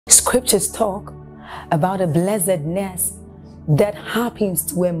Scriptures talk about a blessedness that happens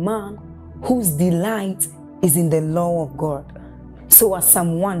to a man whose delight is in the law of God. So as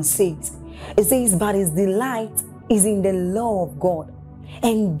Psalm 1 says, it says, but his delight is in the law of God,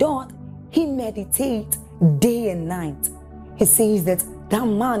 and doth he meditate day and night. He says that that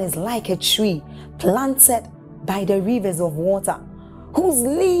man is like a tree planted by the rivers of water, whose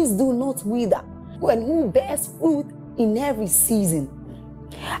leaves do not wither, and who bears fruit in every season.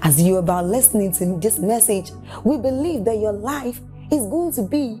 As you're about listening to this message, we believe that your life is going to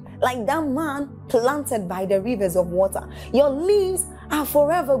be like that man planted by the rivers of water. Your leaves are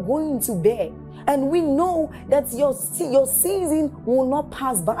forever going to bear. And we know that your season will not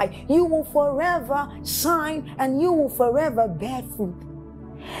pass by. You will forever shine and you will forever bear fruit.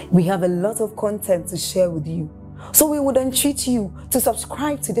 We have a lot of content to share with you. So we would entreat you to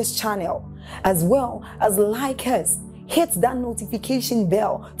subscribe to this channel, as well as like us. Hit that notification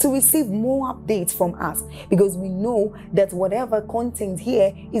bell to receive more updates from us, because we know that whatever content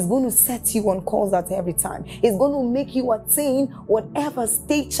here is going to set you on course at every time. It's going to make you attain whatever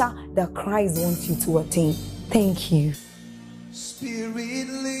stature that Christ wants you to attain. Thank you. Spirit,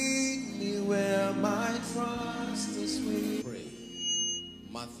 lead me where my trust is weak. Pray.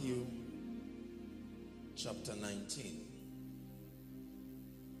 Matthew chapter 19.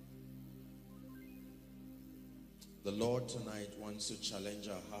 The Lord tonight wants to challenge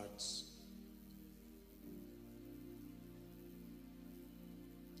our hearts.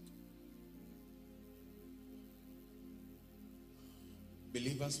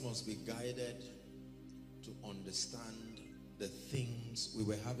 Believers must be guided to understand the things. We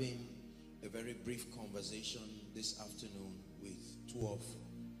were having a very brief conversation this afternoon with two of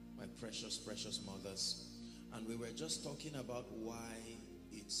my precious mothers, and we were just talking about why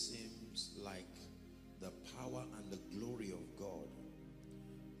it seems like the power and the glory of God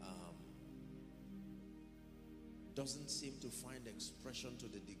doesn't seem to find expression to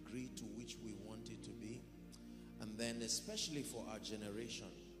the degree to which we want it to be. And then especially for our generation,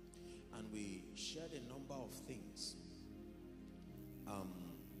 and we shared a number of things,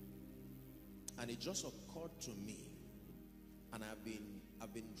 and it just occurred to me, and I've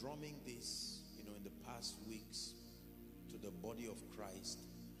been drumming this, in the past weeks to the body of Christ,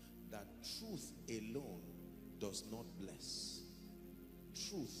 that truth alone does not bless.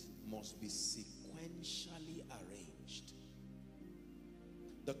 Truth must be sequentially arranged.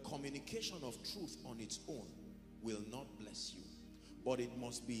 The communication of truth on its own will not bless you, but it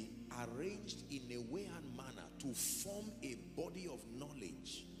must be arranged in a way and manner to form a body of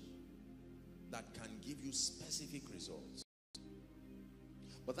knowledge that can give you specific results.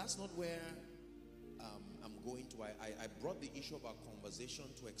 But that's not where I'm going to. I brought the issue of our conversation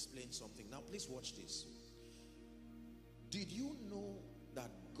to explain something. Now please watch this. Did you know that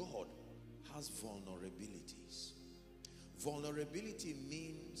God has vulnerabilities? Vulnerability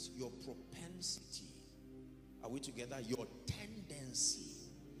means your propensity. Are we together? Your tendency.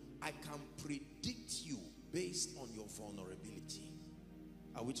 I can predict you based on your vulnerability.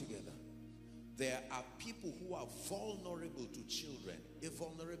 Are we together? There are people who are vulnerable to children. A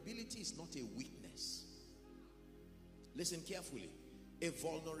vulnerability is not a weakness. Listen carefully. A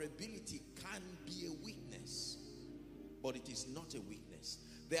vulnerability can be a weakness, but it is not a weakness.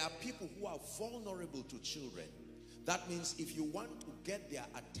 There are people who are vulnerable to children. That means if you want to get their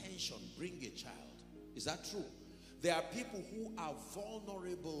attention, bring a child. Is that true? There are people who are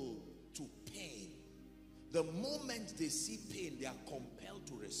vulnerable to pain. The moment they see pain, they are compelled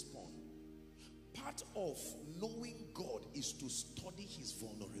to respond. Part of knowing God is to study his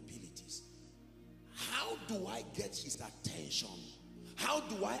vulnerabilities. How do I get his attention? How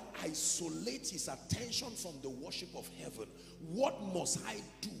do I isolate his attention from the worship of heaven? What must I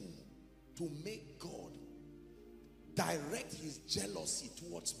do to make God direct his jealousy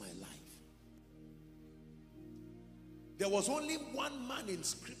towards my life? There was only one man in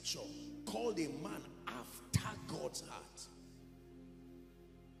scripture called a man after God's heart.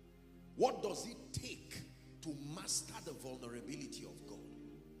 What does it take to master the vulnerability of God?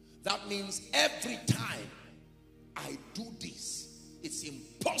 That means every time I do this, it's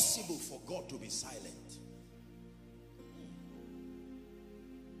impossible for God to be silent.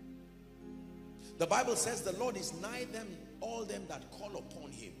 The Bible says the Lord is nigh them, all them that call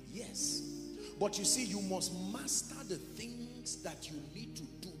upon him. Yes. But you see, you must master the things that you need to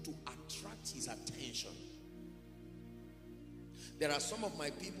do to attract his attention. There are some of my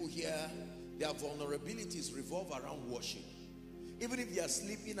people here, their vulnerabilities revolve around worship. Even if they are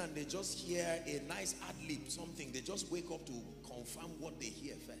sleeping and they just hear a nice ad-lib, something, they just wake up to confirm what they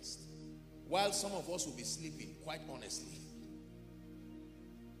hear first. While some of us will be sleeping, quite honestly.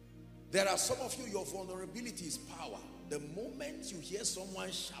 There are some of you, your vulnerability is power. The moment you hear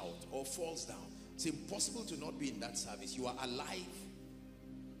someone shout or falls down, it's impossible to not be in that service. You are alive.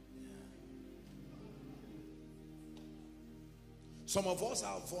 Some of us,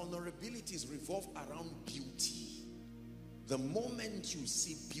 our vulnerabilities revolve around beauty. The moment you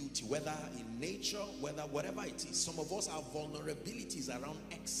see beauty, whether in nature, whatever it is, some of us, our vulnerabilities around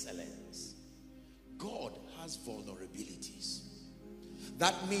excellence. God has vulnerabilities.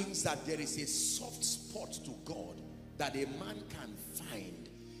 That means that there is a soft spot to God that a man can find.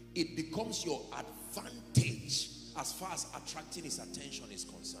 It becomes your advantage as far as attracting his attention is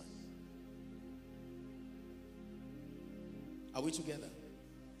concerned. Are we together?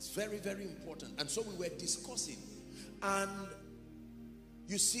 It's very, very important. And so we were discussing. And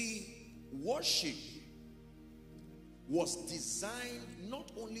you see, worship was designed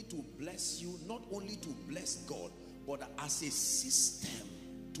not only to bless you, not only to bless God, but as a system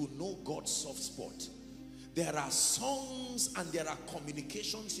to know God's soft spot. There are songs and there are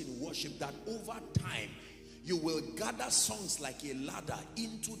communications in worship that over time, you will gather songs like a ladder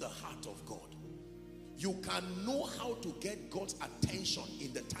into the heart of God. You can know how to get God's attention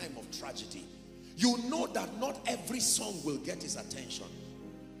in the time of tragedy. You know that not every song will get his attention.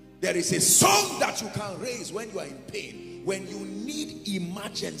 There is a song that you can raise when you are in pain. When you need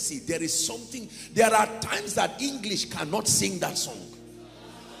emergency, there is something. There are times that English cannot sing that song.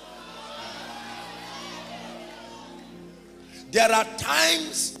 There are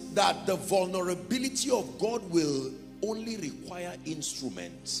times that the vulnerability of God will only require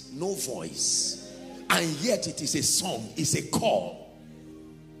instruments, no voice. And yet it is a song, it's a call.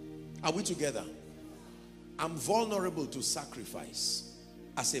 Are we together? I'm vulnerable to sacrifice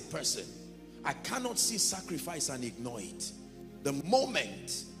as a person. I cannot see sacrifice and ignore it. The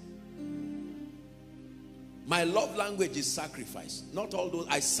moment my love language is sacrifice, not all those,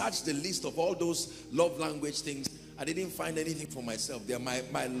 I searched the list of all those love language things. I didn't find anything for myself there.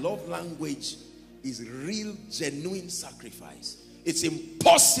 My love language is real, genuine sacrifice. It's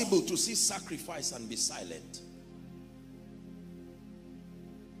impossible to see sacrifice and be silent.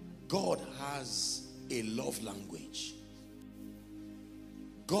 God has a love language.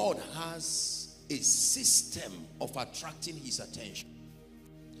 God has a system of attracting his attention.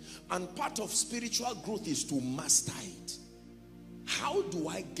 And part of spiritual growth is to master it. How do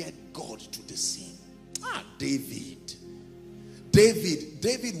I get God to the scene? David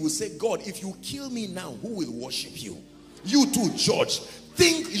will say, God, if you kill me now, who will worship you? You too, George.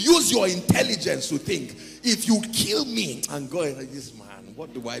 Think, use your intelligence to think. If you kill me, and God, like this man,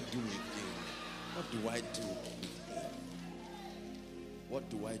 what do I do with him? What do I do with him? What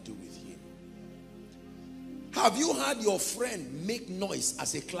do I do with him? Have you had your friend make noise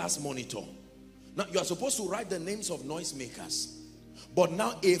as a class monitor? Now, you are supposed to write the names of noisemakers. But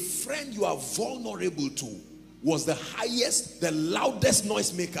now a friend you are vulnerable to was the highest, the loudest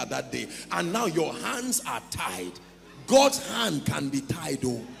noisemaker that day. And now your hands are tied. God's hand can be tied,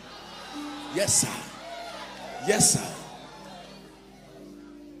 oh. Yes, sir. Yes, sir.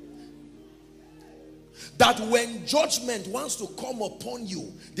 That when judgment wants to come upon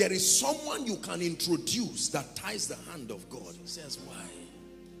you, there is someone you can introduce that ties the hand of God. He says, why?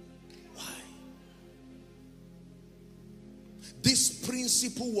 Why? This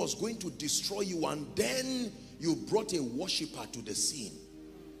principle was going to destroy you, and then you brought a worshiper to the scene.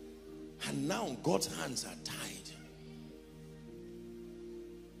 And now God's hands are tied.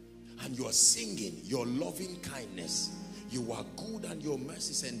 And you are singing your loving kindness. You are good and your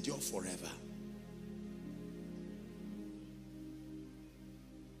mercies endure forever.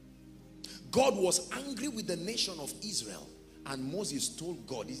 God was angry with the nation of Israel, and Moses told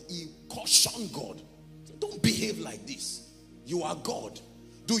God, he cautioned God, don't behave like this. You are God.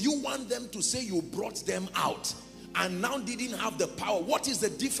 Do you want them to say you brought them out and now didn't have the power? What is the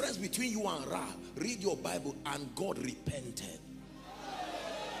difference between you and Ra? Read your Bible. And God repented.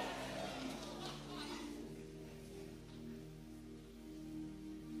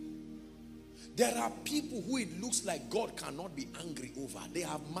 There are people who it looks like God cannot be angry over. They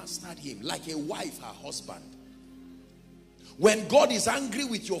have mastered him, like a wife her husband. When God is angry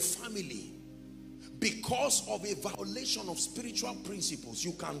with your family because of a violation of spiritual principles,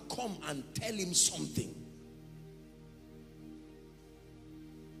 you can come and tell him something.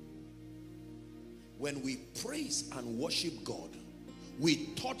 When we praise and worship God, we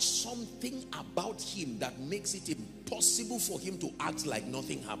touch something about him that makes it impossible for him to act like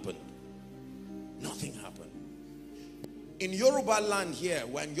nothing happened. Nothing happened. In Yoruba land here,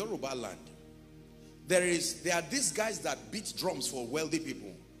 we're in Yoruba land, there are these guys that beat drums for wealthy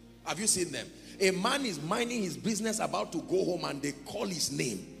people. Have you seen them? A man is minding his business about to go home and they call his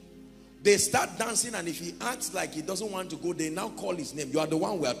name. They start dancing, and if he acts like he doesn't want to go, they now call his name. You are the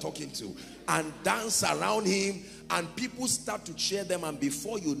one we are talking to. And dance around him, and people start to cheer them, and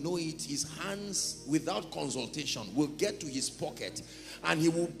before you know it, his hands, without consultation, will get to his pocket, and he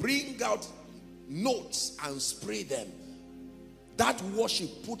will bring out notes and spray them. That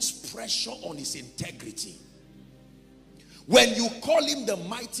worship puts pressure on his integrity. When you call him the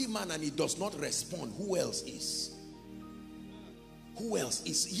mighty man and he does not respond, who else is? Who else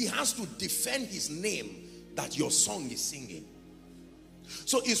is? He has to defend his name that your song is singing.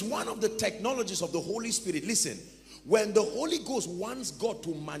 So it's one of the technologies of the Holy Spirit. Listen, when the Holy Ghost wants God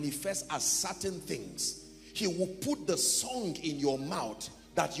to manifest as certain things, he will put the song in your mouth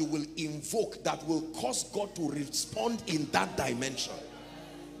that you will invoke, that will cause God to respond in that dimension.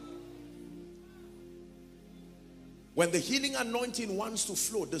 When the healing anointing wants to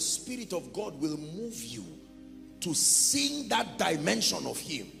flow, the Spirit of God will move you to sing that dimension of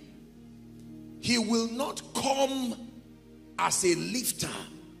him. He will not come as a lifter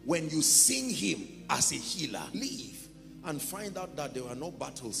when you sing him as a healer. Leave and find out that there were no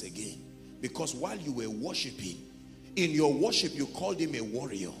battles again, because while you were worshiping, in your worship you called him a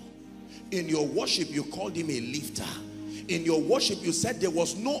warrior. In your worship you called him a lifter. In your worship you said there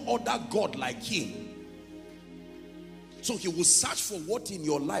was no other God like him. So he will search for what in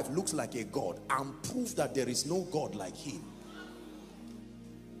your life looks like a God and prove that there is no God like him.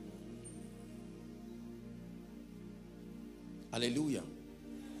 Hallelujah.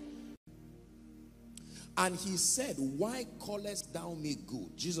 And he said, why callest thou me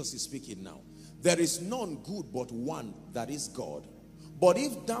good? Jesus is speaking now. There is none good but one, that is God. But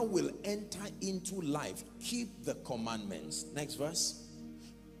if thou wilt enter into life, keep the commandments. Next verse.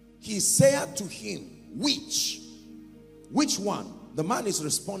 He said to him, which one? The man is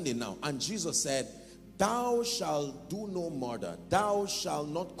responding now. And Jesus said, thou shalt do no murder. Thou shalt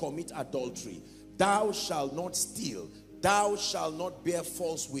not commit adultery. Thou shalt not steal. Thou shalt not bear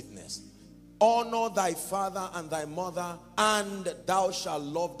false witness. Honor thy father and thy mother, and thou shalt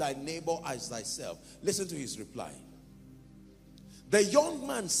love thy neighbor as thyself. Listen to his reply. The young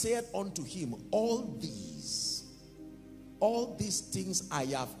man said unto him, all these things I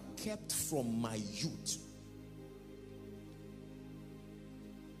have kept from my youth.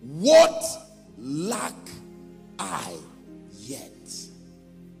 What lack I yet?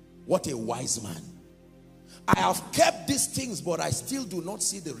 What a wise man. I have kept these things, but I still do not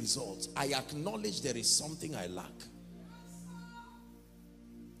see the results. I acknowledge there is something I lack.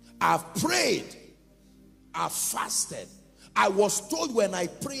 I've prayed. I've fasted. I was told when I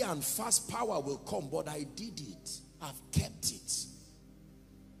pray and fast, power will come, but I did it. I've kept it.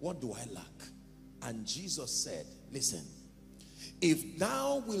 What do I lack? And Jesus said, listen, if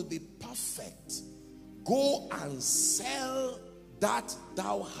thou wilt be perfect, go and sell that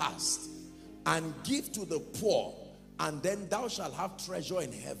thou hast and give to the poor, and then thou shalt have treasure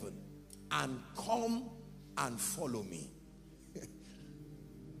in heaven, and come and follow me.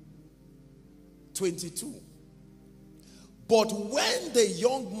 22. But when the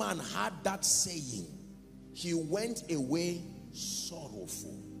young man heard that saying, he went away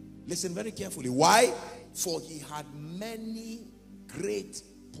sorrowful. Listen very carefully. Why? For he had many great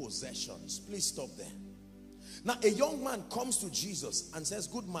possessions. Please stop there. Now a young man comes to Jesus and says,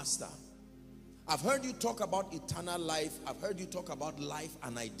 good master, I've heard you talk about eternal life. I've heard you talk about life,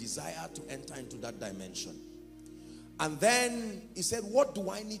 and I desire to enter into that dimension. And then he said, what do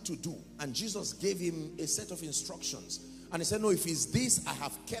I need to do? And Jesus gave him a set of instructions. And he said, no, if it's this, I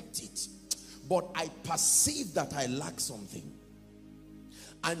have kept it. But I perceive that I lack something.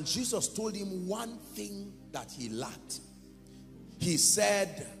 And Jesus told him one thing that he lacked. He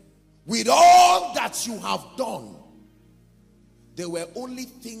said, with all that you have done, there were only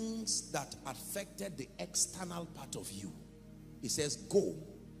things that affected the external part of you. He says, go,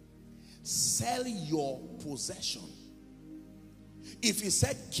 sell your possession. If he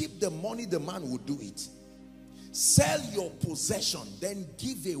said, keep the money, the man would do it. Sell your possession, then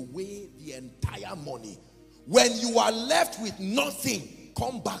give away the entire money. When you are left with nothing,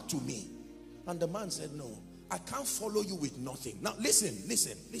 come back to me. And the man said, no, I can't follow you with nothing. Now listen.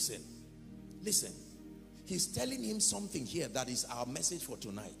 He's telling him something here that is our message for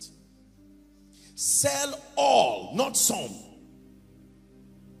tonight. Sell all, not some.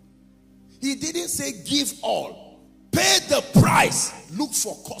 He didn't say give all. Pay the price. Look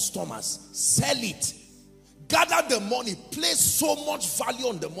for customers. Sell it. Gather the money. Place so much value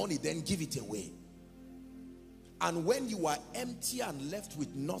on the money, then give it away. And when you are empty and left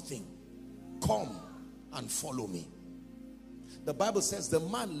with nothing, come and follow me. The Bible says the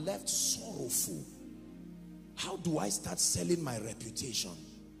man left sorrowful. How do I start selling my reputation?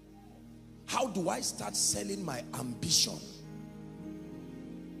 How do I start selling my ambition?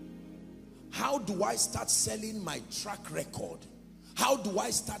 How do I start selling my track record? How do I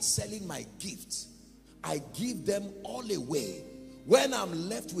start selling my gifts? I give them all away. When I'm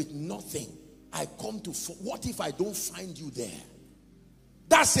left with nothing, I come to, what if I don't find you there?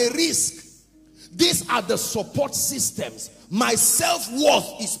 That's a risk. These are the support systems. My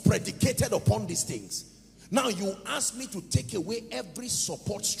self-worth is predicated upon these things. Now you ask me to take away every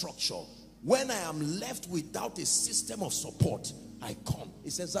support structure. When I am left without a system of support, I come.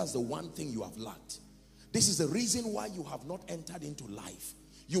 It says that's the one thing you have lacked. This is the reason why you have not entered into life.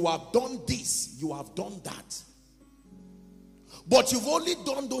 You have done this, you have done that. But you've only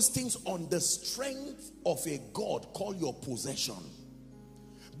done those things on the strength of a God called your possession.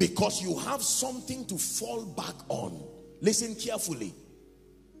 Because you have something to fall back on. Listen carefully.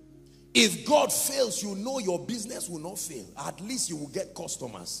 If God fails, you know your business will not fail. At least you will get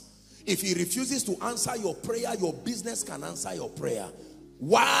customers. If he refuses to answer your prayer, your business can answer your prayer.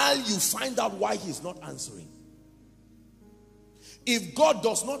 While you find out why he's not answering. If God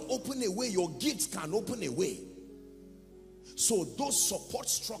does not open a way, your gifts can open a way. So those support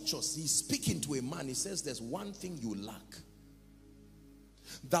structures, he's speaking to a man. He says there's one thing you lack.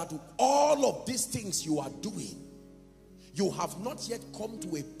 That all of these things you are doing, you have not yet come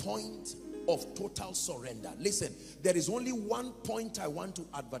to a point of total surrender. Listen, there is only one point I want to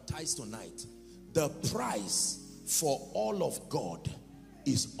advertise tonight. The price for all of God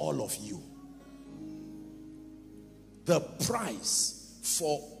is all of you. The price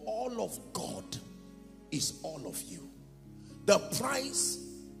for all of God is all of you. The price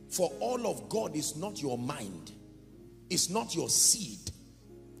for all of God is not your mind. It's not your seed.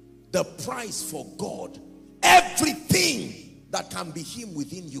 The price for God, everything that can be him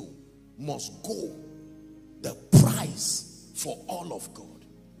within you must go. The price for all of God.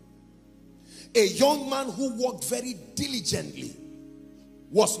 A young man who worked very diligently,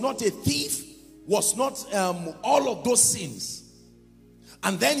 was not a thief, was not all of those sins.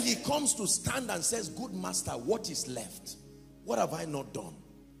 And then he comes to stand and says, good master, what is left? What have I not done?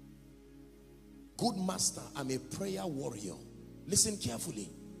 Good master, I'm a prayer warrior. Listen carefully.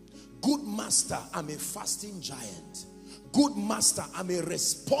 Good master, I'm a fasting giant. Good master, I'm a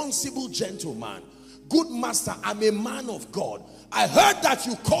responsible gentleman. Good master, I'm a man of God. I heard that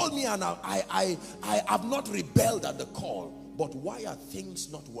you called me and I have not rebelled at the call. But why are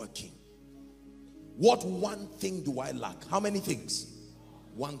things not working? What one thing do I lack? How many things?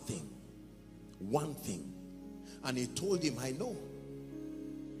 One thing. One thing. And he told him, I know.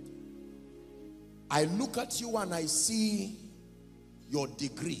 I look at you and I see your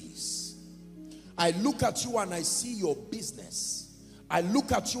degrees. I look at you and I see your business. I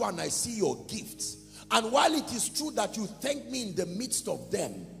look at you and I see your gifts. And while it is true that you thank me in the midst of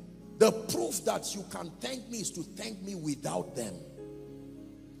them, the proof that you can thank me is to thank me without them.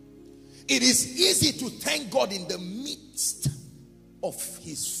 It is easy to thank God in the midst of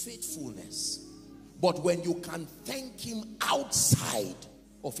his faithfulness. But when you can thank him outside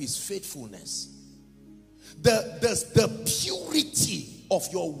of his faithfulness, the purity of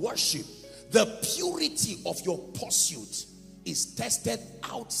your worship, the purity of your pursuit is tested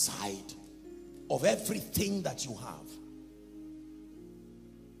outside of everything that you have.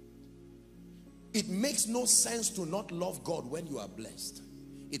 It makes no sense to not love God when you are blessed.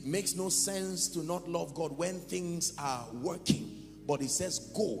 It makes no sense to not love God when things are working. But he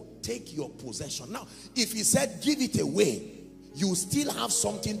says, go, take your possession. Now, if he said, give it away, you still have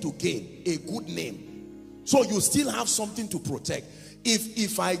something to gain, a good name. So you still have something to protect.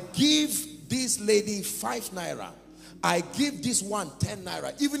 If I give this lady 5 naira, I give this one 10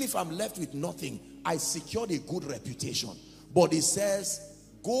 naira, even if I'm left with nothing, I secured a good reputation. But he says,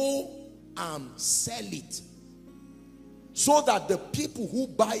 go and sell it, so that the people who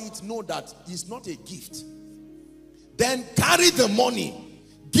buy it know that it's not a gift. Then carry the money,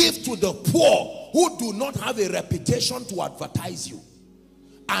 give to the poor who do not have a reputation to advertise you.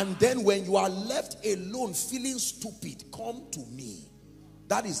 And then when you are left alone feeling stupid, come to me.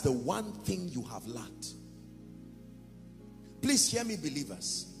 That is the one thing you have lacked. Please hear me,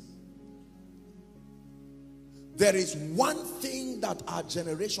 believers. There is one thing that our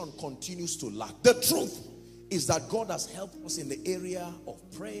generation continues to lack. The truth is that God has helped us in the area of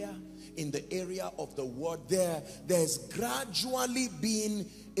prayer, in the area of the word. There's gradually been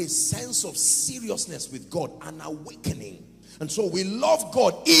a sense of seriousness with God, an awakening. And so we love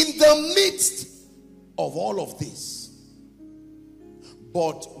God in the midst of all of this.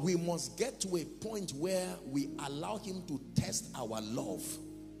 But we must get to a point where we allow him to test our love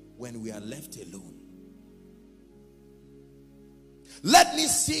when we are left alone. Let me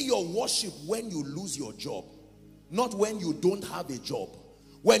see your worship when you lose your job, not when you don't have a job.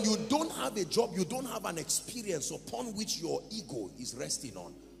 When you don't have a job, you don't have an experience upon which your ego is resting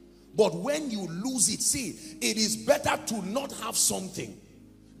on. But when you lose it, see, it is better to not have something.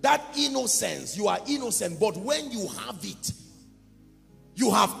 That innocence, you are innocent, but when you have it, you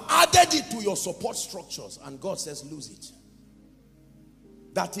have added it to your support structures, and God says lose it.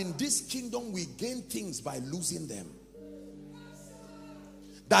 That in this kingdom we gain things by losing them.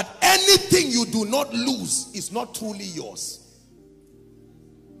 That anything you do not lose is not truly yours.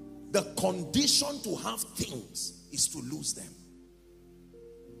 The condition to have things is to lose them.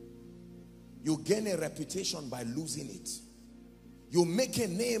 You gain a reputation by losing it. You make a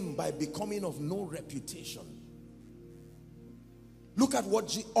name by becoming of no reputation. Look at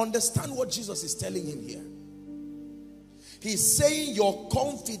understand what Jesus is telling him here. He's saying your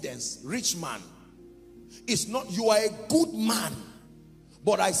confidence, rich man, is not, you are a good man,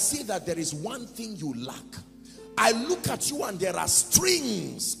 but I see that there is one thing you lack. I look at you and there are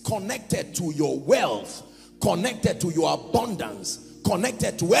strings connected to your wealth, connected to your abundance,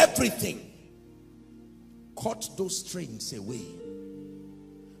 connected to everything. Cut those strings away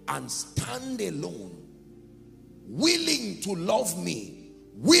and stand alone, willing to love me,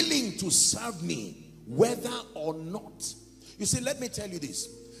 willing to serve me, whether or not. You see, let me tell you this.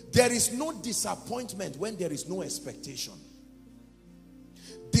 There is no disappointment when there is no expectation.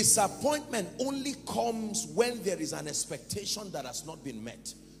 Disappointment only comes when there is an expectation that has not been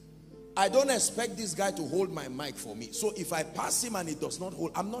met. I don't expect this guy to hold my mic for me. So if I pass him and he does not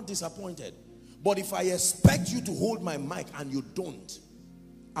hold, I'm not disappointed. But if I expect you to hold my mic and you don't,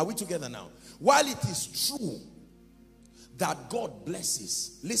 are we together now? While it is true that God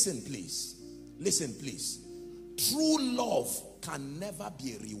blesses, listen please, listen please. True love can never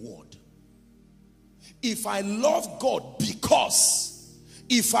be a reward. If I love God because,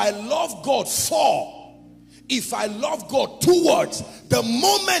 if I love God for, if I love God towards, the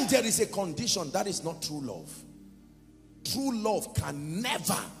moment there is a condition, that is not true love. True love can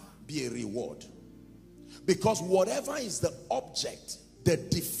never be a reward. Because whatever is the object, the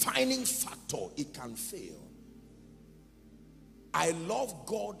defining factor, it can fail. I love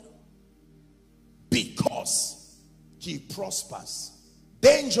God because he prospers.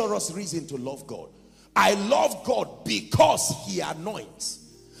 Dangerous reason to love God. I love God because he anoints.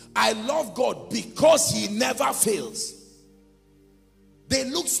 I love God because he never fails. They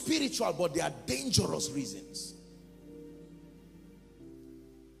look spiritual, but they are dangerous reasons.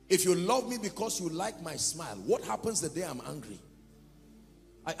 If you love me because you like my smile, what happens the day I'm angry?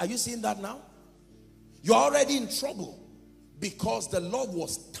 Are you seeing that now? You're already in trouble because the love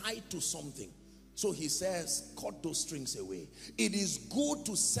was tied to something. So he says, cut those strings away. It is good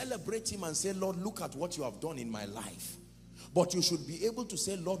to celebrate him and say, Lord, look at what you have done in my life. But you should be able to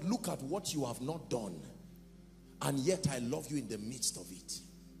say, Lord, look at what you have not done. And yet I love you in the midst of it.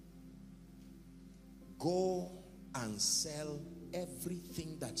 Go and sell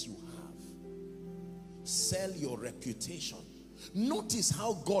everything that you have. Sell your reputation. Notice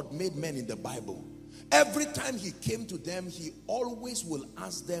how God made men in the Bible. Every time he came to them, he always will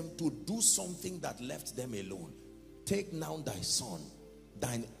ask them to do something that left them alone. Take now thy son,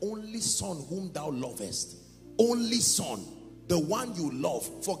 thine only son whom thou lovest. Only son, the one you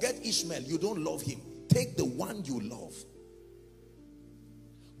love. Forget Ishmael, you don't love him. Take the one you love.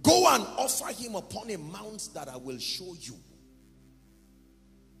 Go and offer him upon a mount that I will show you.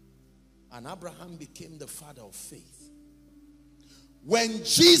 And Abraham became the father of faith. When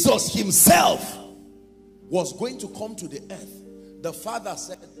Jesus himself was going to come to the earth, the father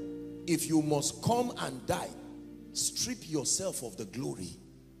said, if you must come and die, strip yourself of the glory.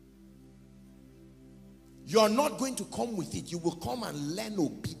 You are not going to come with it. You will come and learn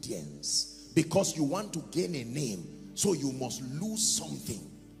obedience because you want to gain a name. So you must lose something.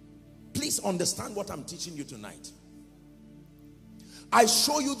 Please understand what I'm teaching you tonight. I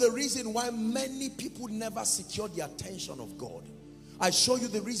show you the reason why many people never secure the attention of God. I show you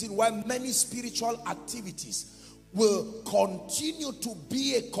the reason why many spiritual activities will continue to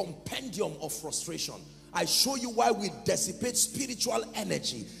be a compendium of frustration. I show you why we dissipate spiritual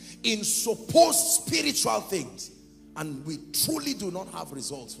energy in supposed spiritual things and we truly do not have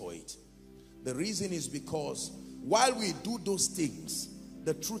results for it. The reason is because while we do those things,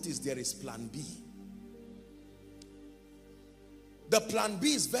 the truth is there is plan B. The plan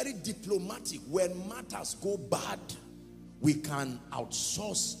B is very diplomatic. When matters go bad, we can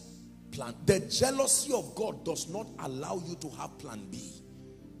outsource plan. The jealousy of God does not allow you to have plan B.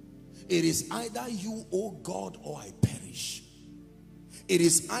 It is either you, oh God, or I perish. It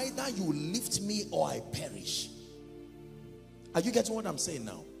is either you lift me or I perish. Are you getting what I'm saying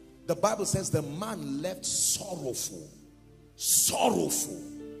now? The Bible says the man left sorrowful,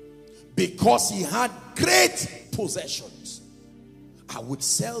 because he had great possessions. I would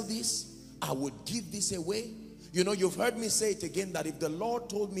sell this, I would give this away. You know, you've heard me say it again, that if the Lord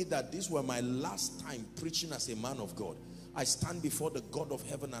told me that this were my last time preaching as a man of God, I stand before the God of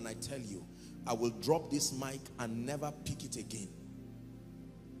heaven and I tell you, I will drop this mic and never pick it again.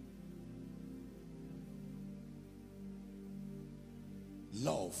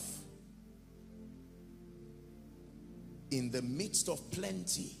 Love. In the midst of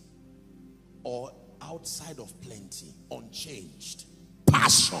plenty or outside of plenty, unchanged.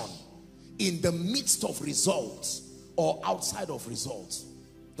 Passion. In the midst of results or outside of results,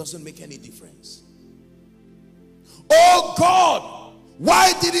 doesn't make any difference. Oh God,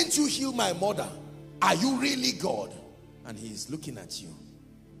 why didn't you heal my mother? Are you really God? And he's looking at you.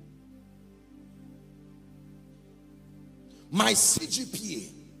 My CGPA,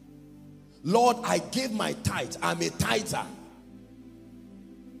 Lord, I gave my tithe. I'm a tither.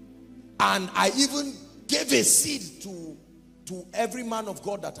 And I even gave a seed to every man of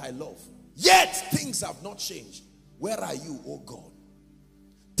God that I love. Yet things have not changed. Where are you, oh God?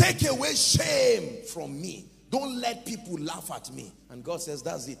 Take away shame from me. Don't let people laugh at me. And God says,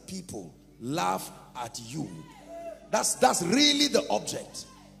 that's it. People laugh at you. That's really the object.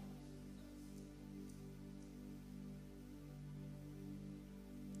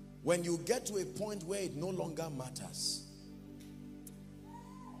 When you get to a point where it no longer matters,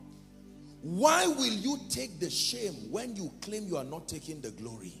 why will you take the shame when you claim you are not taking the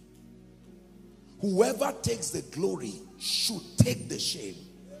glory? Whoever takes the glory should take the shame.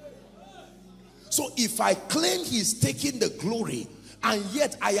 So if I claim he's taking the glory and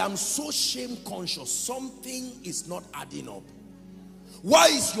yet I am so shame conscious, something is not adding up. Why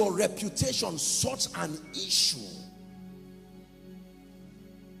is your reputation such an issue?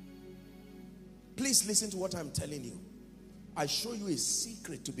 Please listen to what I'm telling you. I show you a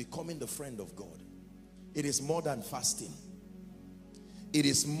secret to becoming the friend of God. It is more than fasting. It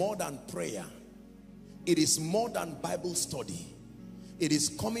is more than prayer. It is more than Bible study. It is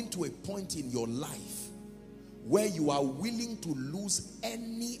coming to a point in your life where you are willing to lose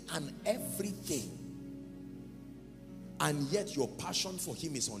any and everything, and yet your passion for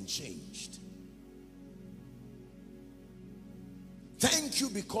him is unchanged. Thank you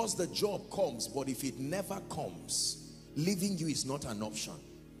because the job comes, but if it never comes, leaving you is not an option.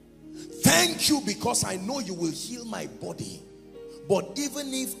 Thank you because I know you will heal my body, but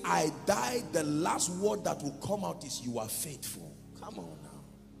even if I die, the last word that will come out is you are faithful. Come on now.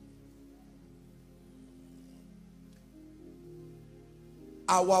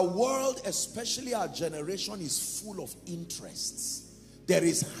 Our world, especially our generation, is full of interests. There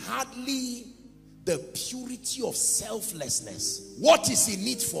is hardly the purity of selflessness. What is in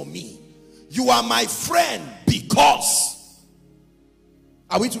it for me? You are my friend because.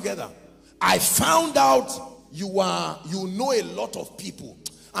 Are we together? I found out you know a lot of people,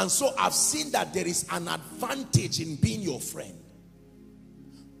 and so I've seen that there is an advantage in being your friend,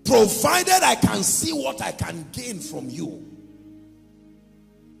 provided I can see what I can gain from you.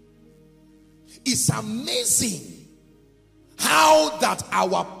 It's amazing how that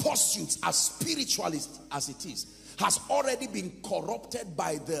our pursuits, as spiritual as it is, has already been corrupted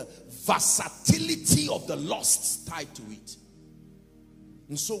by the versatility of the lusts tied to it.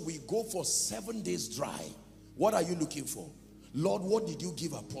 And so we go for 7 days dry. What are you looking for? Lord, what did you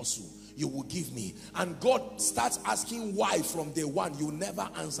give Apostle? You will give me. And God starts asking why from day one. You never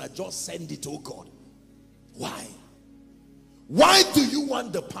answer. Just send it, oh God. Why? Why do you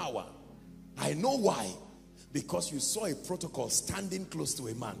want the power? I know why. Because you saw a protocol standing close to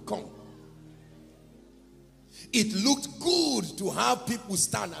a man. Come. It looked good to have people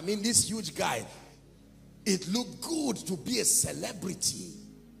stand. I mean, this huge guy. It looked good to be a celebrity.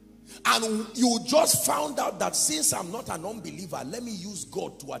 And you just found out that since I'm not an unbeliever, let me use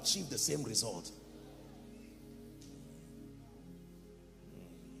God to achieve the same result.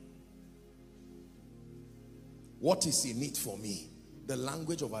 What is in it for me? The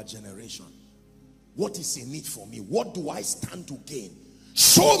language of our generation. What is in it for me? What do I stand to gain?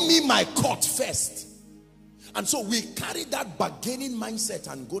 Show me my court first. And so we carry that bargaining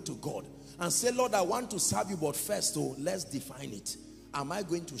mindset and go to God and say, Lord, I want to serve you, but first, oh, let's define it. Am I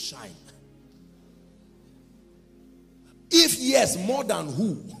going to shine? If yes, more than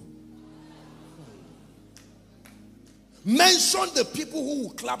who? Mention the people who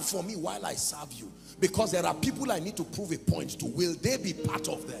will clap for me while I serve you, because there are people I need to prove a point to. Will they be part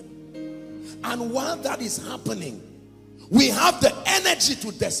of them? And while that is happening, we have the energy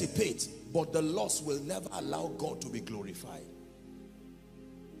to dissipate, but the loss will never allow God to be glorified.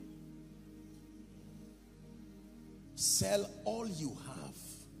 Sell all you have.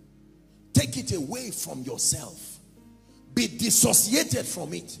 Take it away from yourself. Be dissociated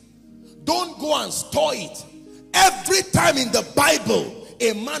from it. Don't go and store it. Every time in the Bible,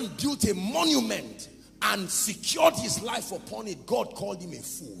 a man built a monument and secured his life upon it, God called him a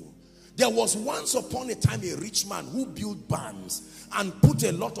fool. There was once upon a time a rich man who built barns and put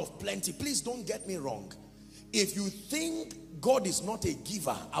a lot of plenty. Please don't get me wrong. If you think God is not a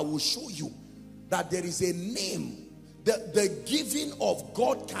giver, I will show you that there is a name. The giving of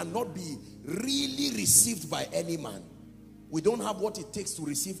God cannot be really received by any man. We don't have what it takes to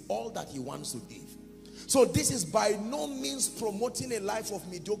receive all that he wants to give. So this is by no means promoting a life of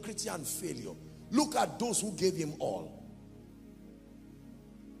mediocrity and failure. Look at those who gave him all.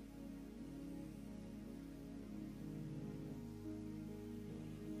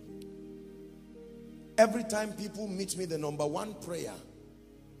 Every time people meet me, the number one prayer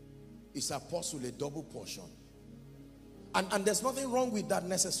is, Apostle, a double portion. And there's nothing wrong with that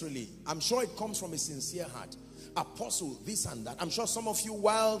necessarily. I'm sure it comes from a sincere heart. Apostle, this and that. I'm sure some of you,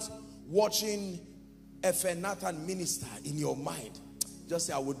 while watching F.N. Nathan minister, in your mind, just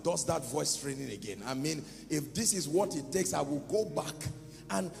say, I will dust that voice training again. I mean, if this is what it takes, I will go back.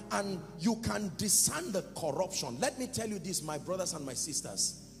 And you can discern the corruption. Let me tell you this, my brothers and my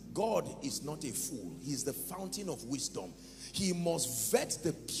sisters. God is not a fool. He is the fountain of wisdom. He must vet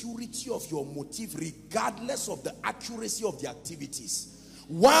the purity of your motive regardless of the accuracy of the activities.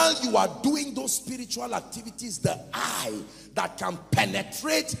 While you are doing those spiritual activities, the eye that can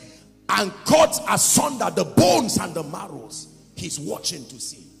penetrate and cut asunder the bones and the marrows, he's watching to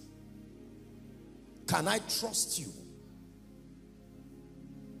see. Can I trust you?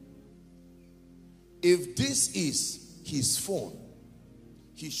 If this is his phone,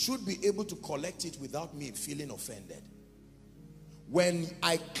 he should be able to collect it without me feeling offended. When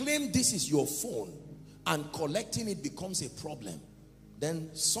I claim this is your phone and collecting it becomes a problem, then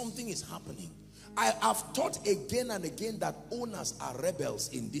something is happening. I have taught again and again that owners are rebels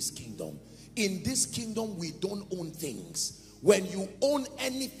in this kingdom. In this kingdom, we don't own things. When you own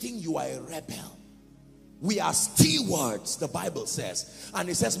anything, you are a rebel. We are stewards, the Bible says. And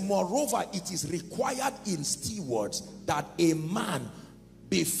it says, moreover, it is required in stewards that a man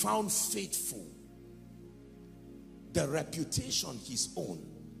be found faithful. The reputation, his own.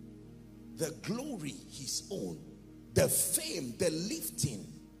 The glory, his own. The fame, the lifting.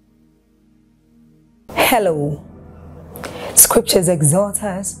 Hello. Scriptures exhort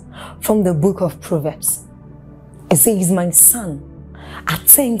us from the book of Proverbs. It says, my son,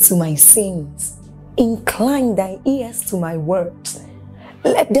 attend to my sayings. Incline thy ears to my words.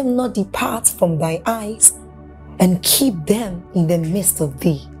 Let them not depart from thy eyes, and keep them in the midst of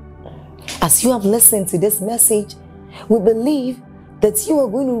thee. As you have listened to this message, we believe that you are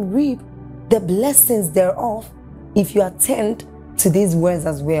going to reap the blessings thereof if you attend to these words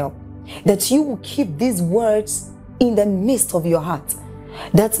as well. That you will keep these words in the midst of your heart.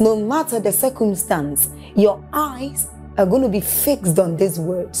 That no matter the circumstance, your eyes are going to be fixed on these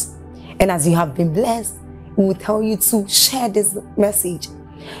words. And as you have been blessed, we will tell you to share this message.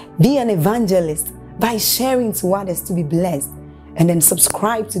 Be an evangelist by sharing to others to be blessed. And then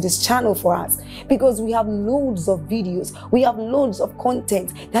subscribe to this channel for us, because we have loads of videos, we have loads of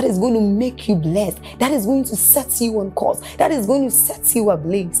content that is going to make you blessed, that is going to set you on course, that is going to set you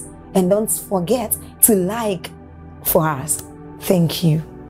ablaze. And don't forget to like for us. Thank you.